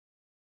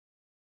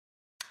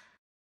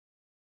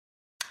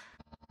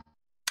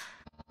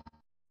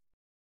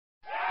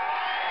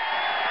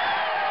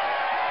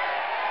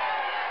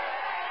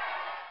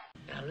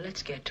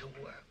Let's get to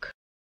work.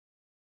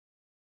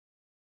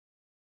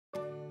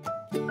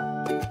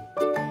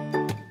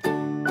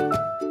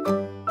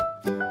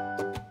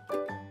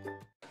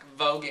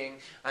 Voguing.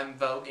 I'm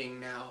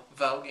voguing now.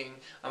 Voguing.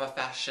 I'm a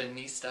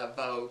fashionista.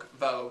 Vogue,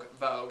 Vogue,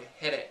 Vogue.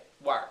 Hit it.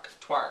 Work,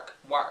 twerk,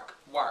 work,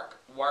 work,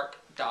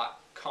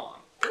 work.com.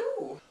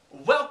 Ooh.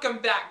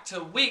 Welcome back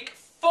to week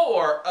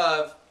 4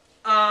 of,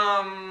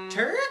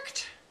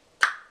 Turked?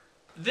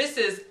 This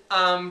is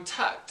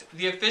Tucked,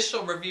 the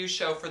official review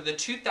show for the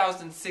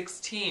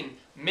 2016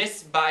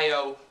 Miss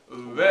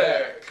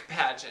Bio-WERRRK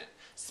pageant,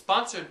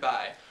 sponsored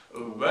by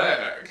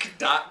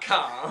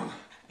WERRK.com.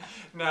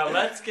 Now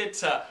let's get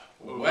to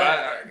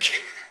work.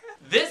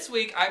 This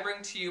week I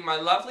bring to you my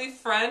lovely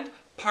friend,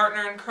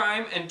 partner in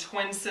crime, and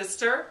twin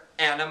sister,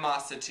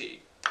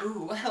 Animosity.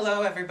 Ooh,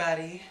 hello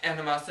everybody.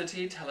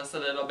 Animosity, tell us a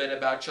little bit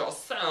about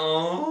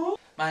yourself.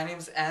 My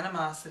name's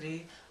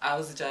Animosity. I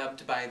was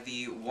dubbed by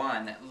the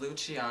one,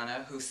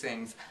 Luciana, who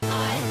sings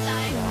I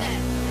Like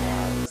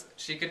That.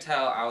 She could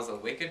tell I was a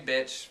wicked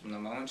bitch from the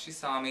moment she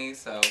saw me,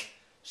 so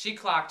she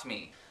clocked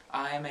me.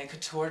 I am a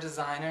couture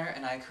designer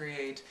and I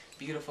create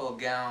beautiful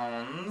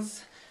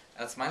gowns.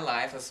 That's my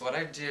life, that's what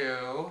I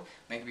do.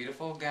 Make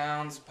beautiful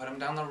gowns, put them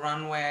down the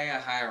runway, I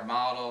hire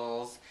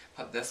models,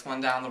 put this one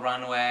down the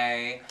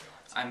runway.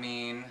 I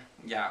mean,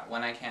 yeah,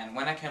 when I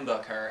can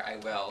book her, I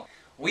will.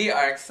 We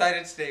are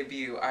excited to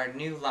debut our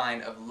new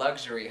line of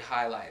luxury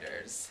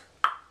highlighters.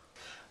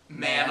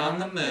 Man on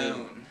the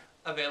Moon.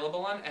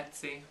 Available on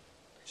Etsy.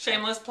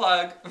 Shameless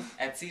plug.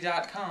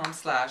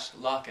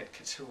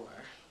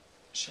 Etsy.com/LocketCouture.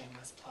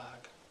 Shameless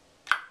plug.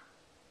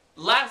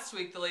 Last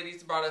week the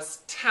ladies brought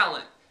us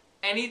talent.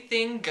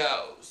 Anything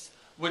goes.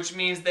 Which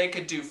means they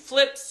could do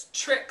flips,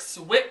 tricks,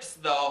 whips,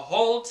 the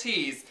whole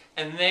tease.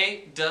 And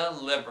they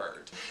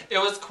delivered. It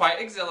was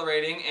quite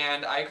exhilarating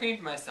and I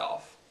creamed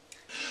myself.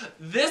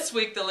 This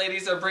week the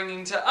ladies are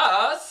bringing to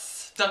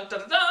us dun,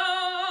 dun, dun,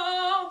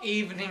 dun,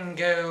 Evening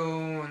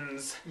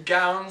gowns.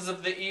 gowns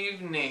of the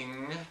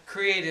evening.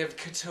 Creative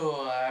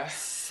couture.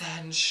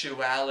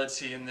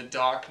 Sensuality in the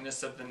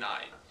darkness of the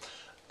night.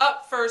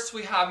 Up first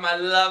we have my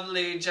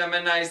lovely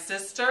Gemini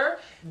sister,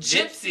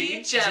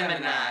 Gypsy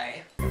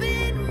Gemini.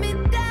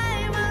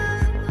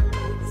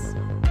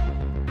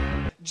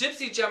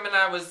 Gypsy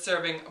Gemini was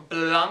serving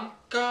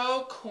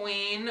Blanco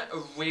Queen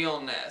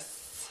realness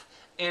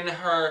in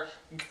her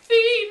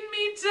Feed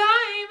Me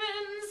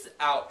Diamonds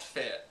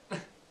outfit.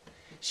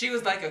 She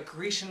was like a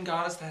Grecian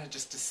goddess that had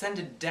just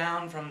descended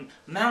down from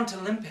Mount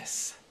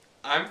Olympus.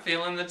 I'm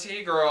feeling the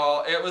tea,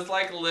 girl. It was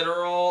like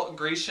literal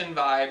Grecian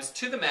vibes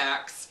to the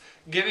max,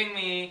 giving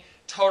me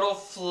total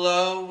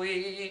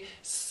flowy,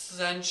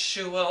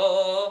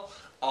 sensual,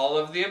 all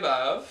of the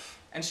above.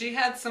 And she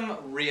had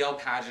some real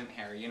pageant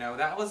hair, you know,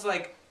 that was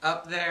like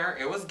up there,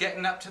 it was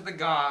getting up to the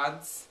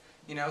gods,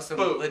 you know, some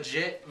Boom.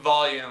 legit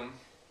Volume.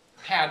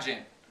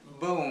 pageant.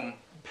 Boom.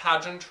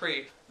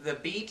 Pageantry. The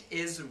beat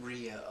is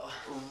real.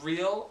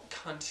 Real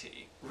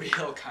cunty.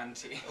 Real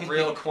cunty.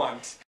 Real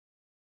quant.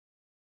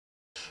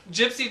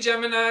 Gypsy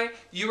Gemini,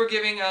 you were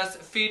giving us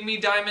Feed Me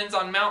Diamonds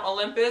on Mount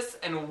Olympus,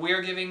 and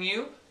we're giving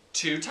you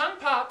 2 tongue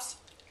pops.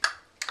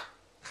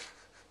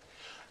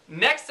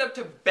 Next up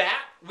to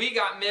bat, we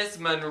got Miss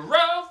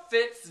Monroe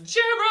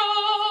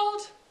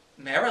Fitzgerald.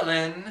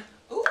 Marilyn.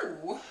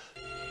 Ooh.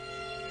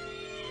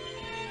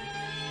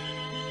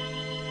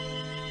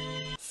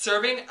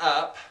 Serving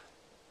up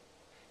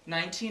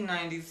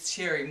 1990s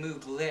Cherry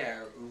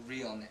Mugler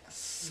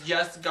realness.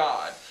 Yes,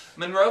 God.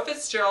 Monroe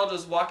Fitzgerald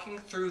was walking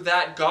through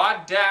that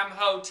goddamn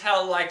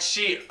hotel like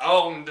she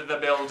owned the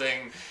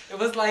building. It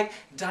was like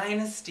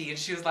Dynasty, and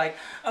she was like,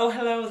 oh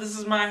hello, this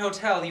is my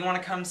hotel, you want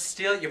to come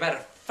steal it? You better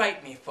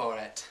fight me for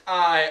it.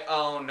 I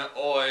own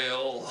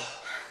oil.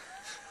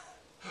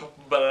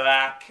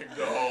 Black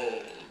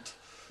gold.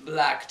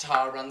 Black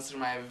tar runs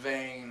through my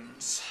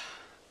veins.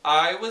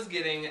 I was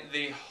getting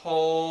the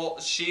whole,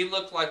 she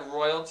looked like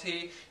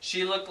royalty,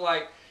 she looked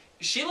like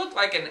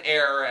an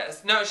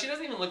heiress. No, she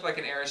doesn't even look like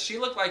an heiress. She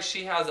looked like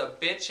she has a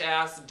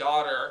bitch-ass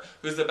daughter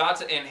who's about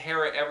to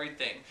inherit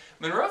everything.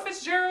 Monroe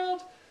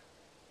Fitzgerald,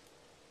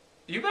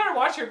 you better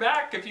watch your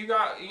back if you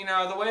got, you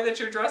know, the way that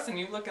you're dressing,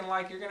 you looking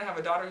like you're gonna have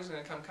a daughter who's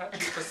gonna come cut you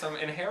for some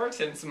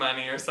inheritance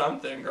money or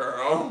something,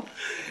 girl.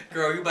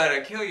 Girl, you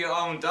better kill your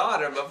own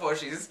daughter before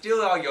she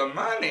steals all your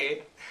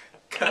money.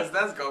 Cause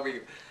that's gonna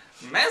be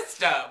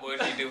messed up when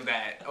she do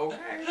that,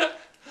 okay?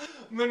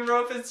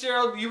 Monroe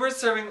Fitzgerald, you were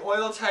serving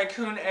oil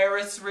tycoon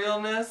heiress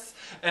realness,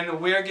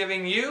 and we're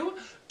giving you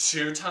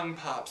 2 tongue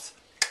pops.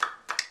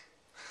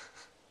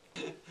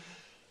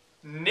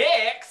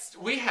 Next,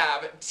 we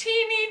have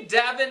Teeny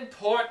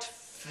Davenport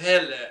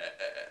Phillip.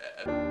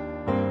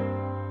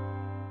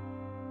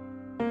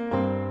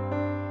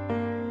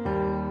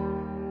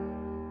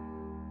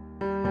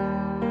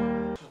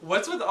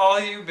 What's with all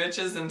you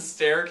bitches and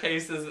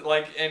staircases,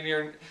 like,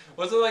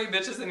 what's with all you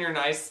bitches in your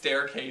nice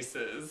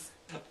staircases?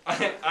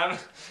 I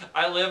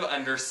live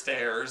under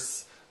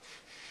stairs.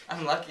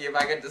 I'm lucky if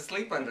I get to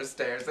sleep under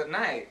stairs at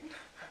night.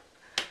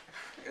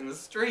 In the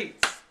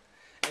streets.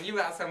 And you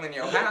got some in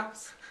your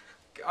house.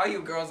 all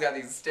you girls got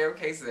these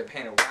staircases that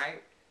painted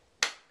white.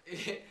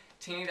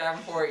 Teeny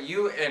Davenport,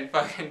 you and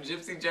fucking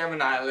Gypsy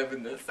Gemini live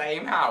in the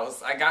same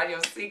house. I got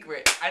your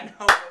secret. I know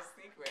your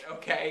secret,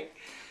 okay?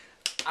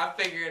 I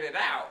figured it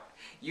out.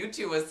 You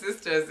two are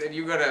sisters and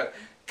you're gonna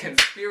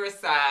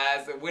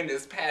conspiracize and win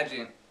this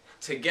pageant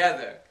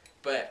together.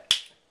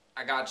 But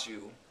I got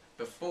you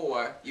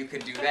before you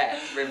could do that.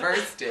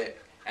 Reversed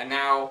it. And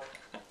now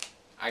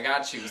I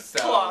got you, so.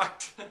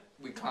 Clocked.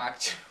 We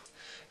clocked you.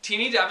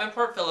 Teeny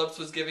Davenport Phillips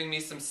was giving me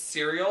some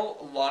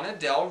cereal Lana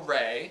Del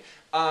Rey.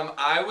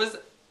 I was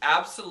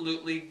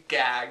absolutely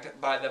gagged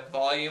by the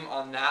volume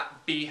on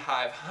that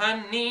beehive.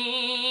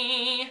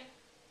 Honey.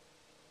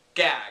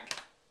 Gag.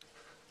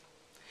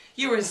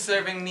 You were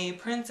serving me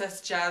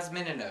Princess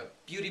Jasmine in a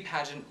beauty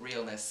pageant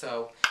realness,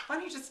 so why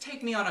don't you just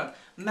take me on a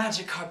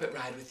magic carpet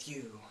ride with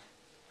you?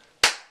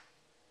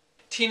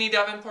 Teeny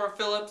Davenport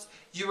Phillips,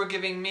 you were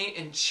giving me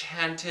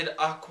enchanted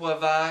aqua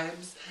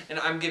vibes, and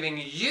I'm giving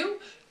you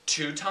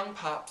 2 tongue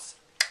pops.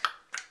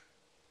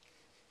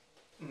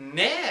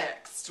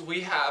 Next,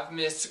 we have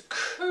Miss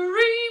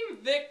Cream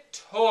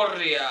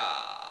Victoria.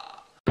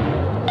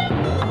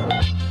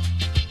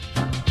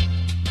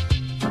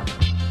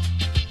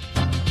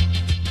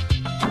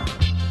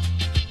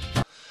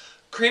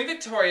 Cream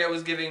Victoria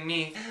was giving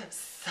me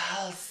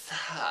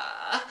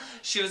salsa.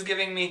 She was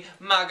giving me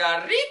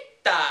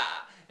margarita.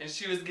 And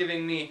she was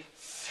giving me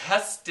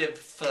festive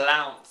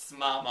flounce,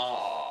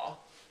 mama.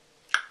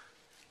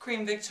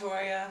 Cream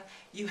Victoria,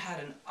 you had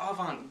an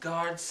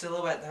avant-garde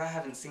silhouette that I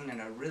haven't seen in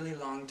a really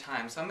long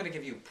time, so I'm gonna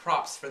give you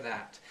props for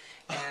that.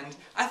 And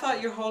I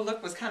thought your whole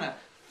look was kind of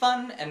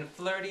fun and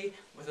flirty,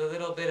 with a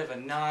little bit of a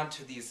nod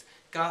to these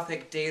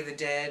gothic Day of the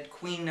Dead,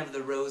 Queen of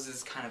the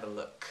Roses kind of a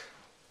look.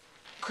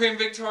 Cream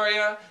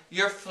Victoria,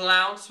 your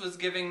flounce was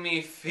giving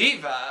me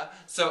fever,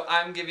 so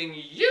I'm giving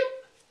you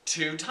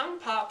 2 tongue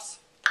pops.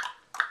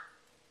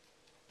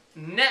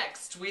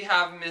 Next, we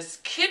have Miss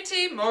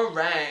Kitty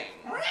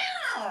Meringue.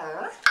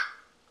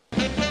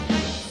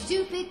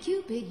 Stupid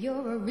Cupid,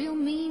 you're a real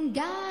mean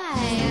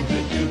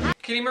guy.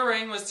 Kitty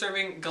Meringue was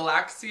serving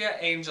Galaxia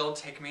Angel,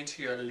 take me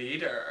to your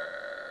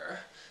leader.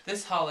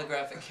 This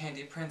holographic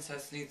candy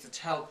princess needs to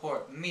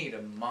teleport me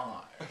to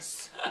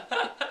Mars.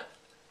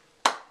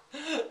 I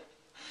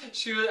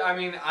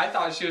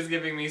thought she was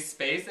giving me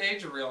space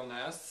age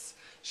realness.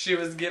 She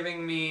was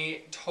giving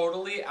me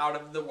totally out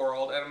of the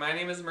world, and my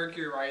name is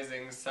Mercury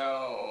Rising,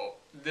 so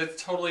this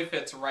totally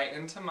fits right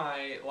into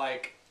my,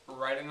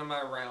 right into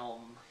my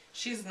realm.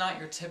 She's not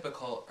your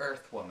typical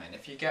Earth woman,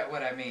 if you get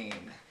what I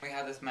mean. We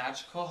had this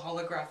magical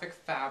holographic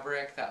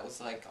fabric that was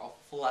all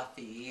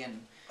fluffy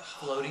and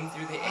floating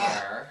through the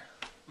air.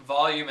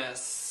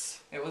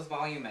 Voluminous. It was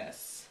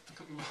voluminous.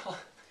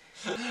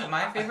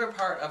 My favorite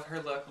part of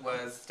her look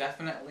was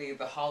definitely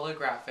the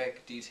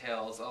holographic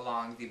details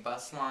along the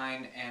bust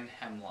line and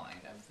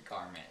hemline of the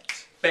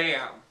garment.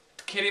 Bam!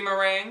 Kitty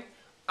Meringue,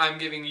 I'm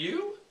giving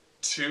you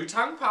 2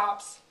 tongue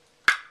pops.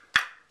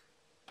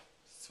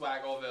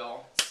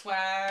 Swaggleville.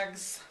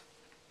 Swags.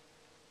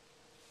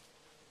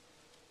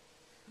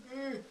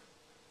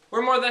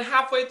 We're more than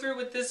halfway through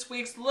with this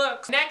week's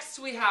looks. Next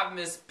we have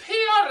Miss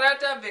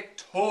Pioretta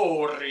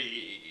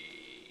Victori.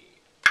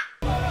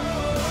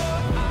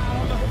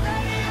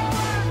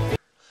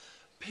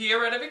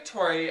 Pioretta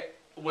Victori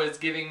was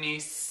giving me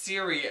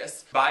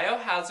serious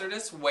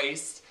biohazardous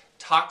waste,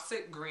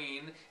 toxic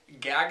green,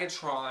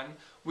 Gagatron.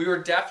 We were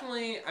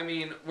definitely,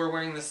 we're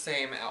wearing the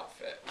same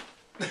outfit.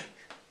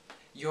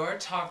 Your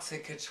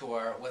toxic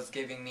couture was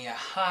giving me a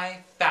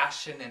high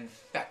fashion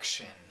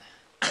infection.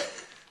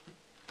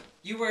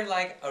 You were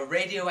like a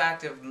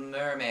radioactive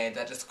mermaid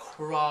that just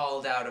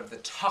crawled out of the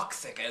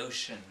toxic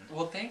ocean.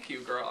 Well, thank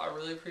you, girl. I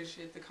really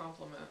appreciate the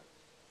compliment.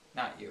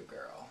 Not you,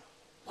 girl.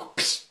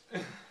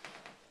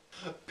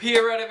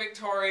 Pioretta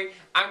Victori,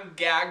 I'm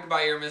gagged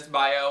by your Miss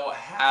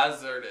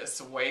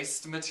Biohazardous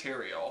waste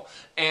material,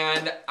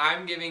 and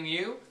I'm giving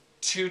you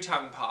 2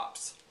 tongue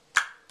pops.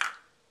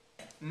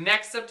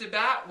 Next up to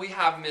bat, we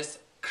have Miss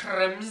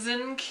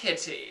Crimson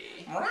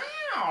Kitty.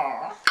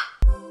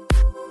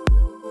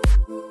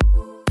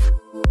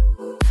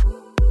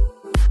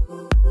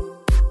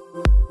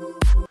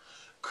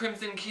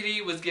 Crimson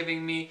Kitty was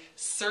giving me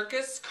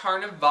Circus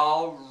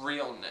Carnival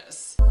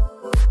realness.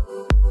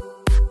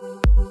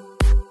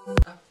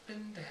 Up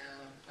and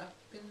down,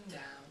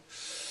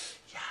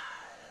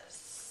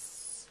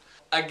 yes.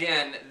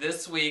 Again,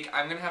 this week,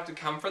 I'm gonna have to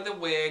come for the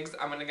wigs.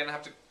 I'm gonna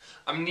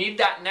need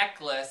that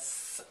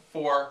necklace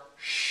for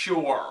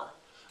sure.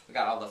 We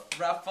got all the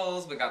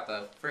ruffles, we got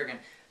the friggin'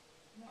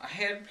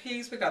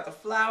 headpiece, we got the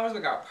flowers, we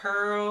got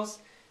pearls.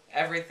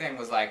 Everything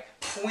was like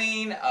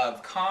Queen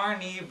of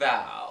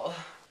Carnival.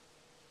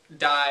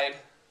 Died.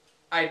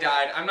 I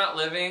died. I'm not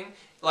living.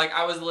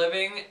 I was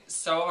living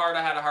so hard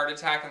I had a heart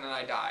attack and then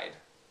I died.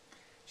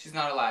 She's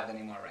not alive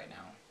anymore right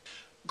now.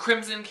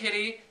 Crimson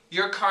Kitty,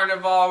 your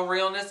carnival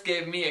realness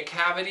gave me a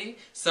cavity,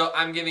 so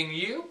I'm giving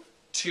you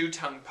 2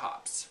 tongue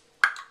pops.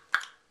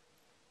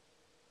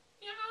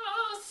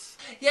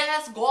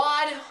 Yes,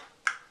 God.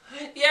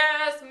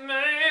 Yes,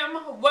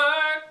 ma'am.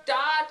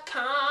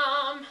 Work.com.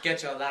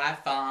 Get your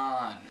life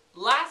on.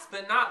 Last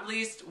but not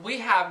least, we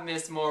have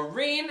Miss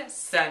Maureen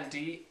San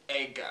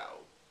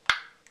Diego.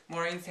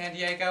 Maureen San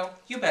Diego,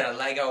 you better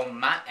Lego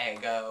my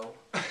ego.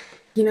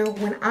 You know,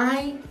 when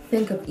I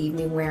think of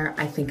evening wear,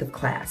 I think of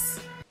class.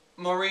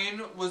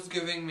 Maureen was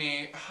giving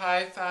me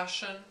high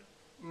fashion,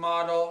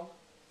 model,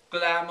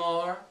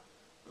 glamour,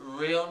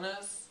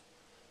 realness.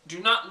 Do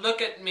not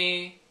look at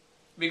me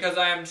because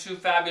I am too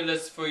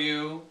fabulous for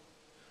you.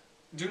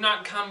 Do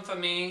not come for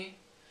me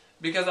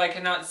because I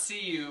cannot see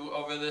you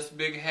over this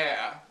big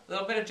hair. A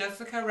little bit of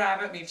Jessica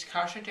Rabbit meets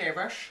Kasha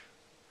Davis.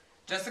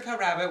 Jessica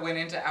Rabbit went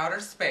into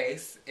outer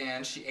space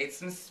and she ate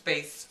some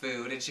space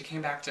food and she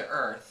came back to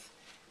Earth.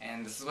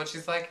 And this is what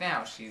she's like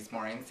now. She's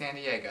Maureen San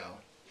Diego.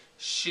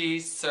 She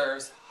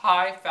serves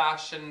high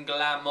fashion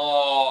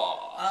glamour.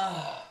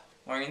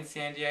 Maureen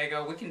San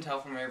Diego, we can tell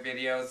from your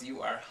videos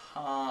you are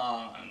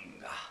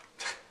hung.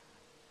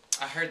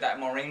 I heard that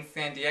Maureen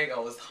San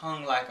Diego was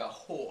hung like a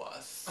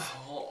horse.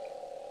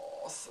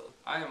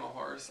 I am a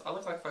horse. I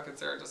look like fucking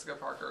Sarah Jessica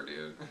Parker,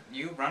 dude.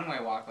 You runway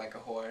walk like a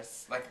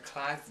horse, like a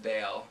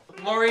Clydesdale.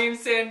 Maureen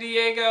San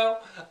Diego,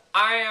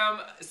 I am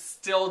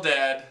still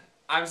dead.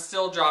 I'm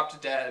still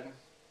dropped dead.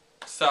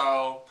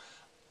 So,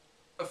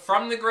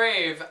 from the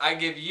grave, I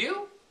give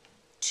you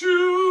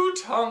 2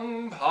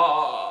 tongue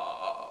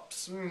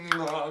pops.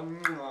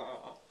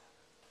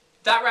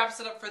 That wraps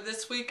it up for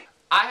this week.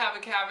 I have a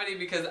cavity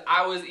because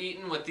I was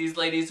eating what these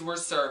ladies were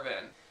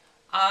serving.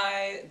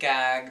 I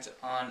gagged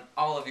on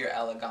all of your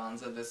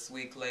eleganza this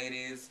week,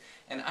 ladies,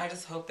 and I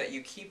just hope that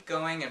you keep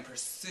going and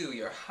pursue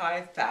your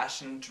high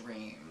fashion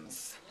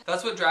dreams.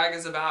 That's what drag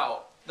is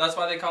about. That's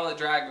why they call it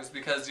drag, was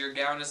because your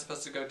gown is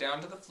supposed to go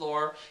down to the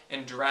floor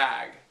and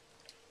drag.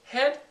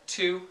 Head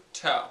to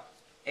toe.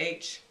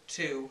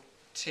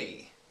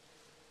 H2T.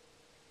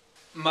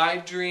 My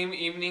dream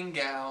evening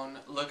gown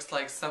looks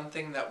like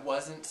something that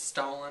wasn't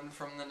stolen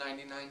from the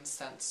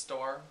 99-cent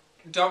store.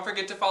 Don't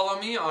forget to follow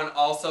me on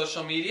all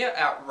social media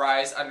at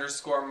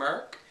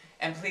rise_merk.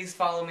 And please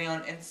follow me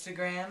on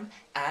Instagram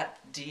at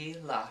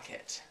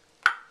dlockett.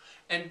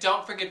 And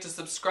don't forget to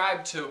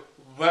subscribe to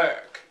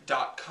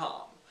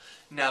WERRRK.com.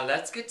 Now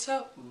let's get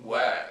to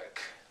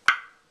work.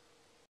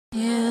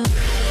 Yeah.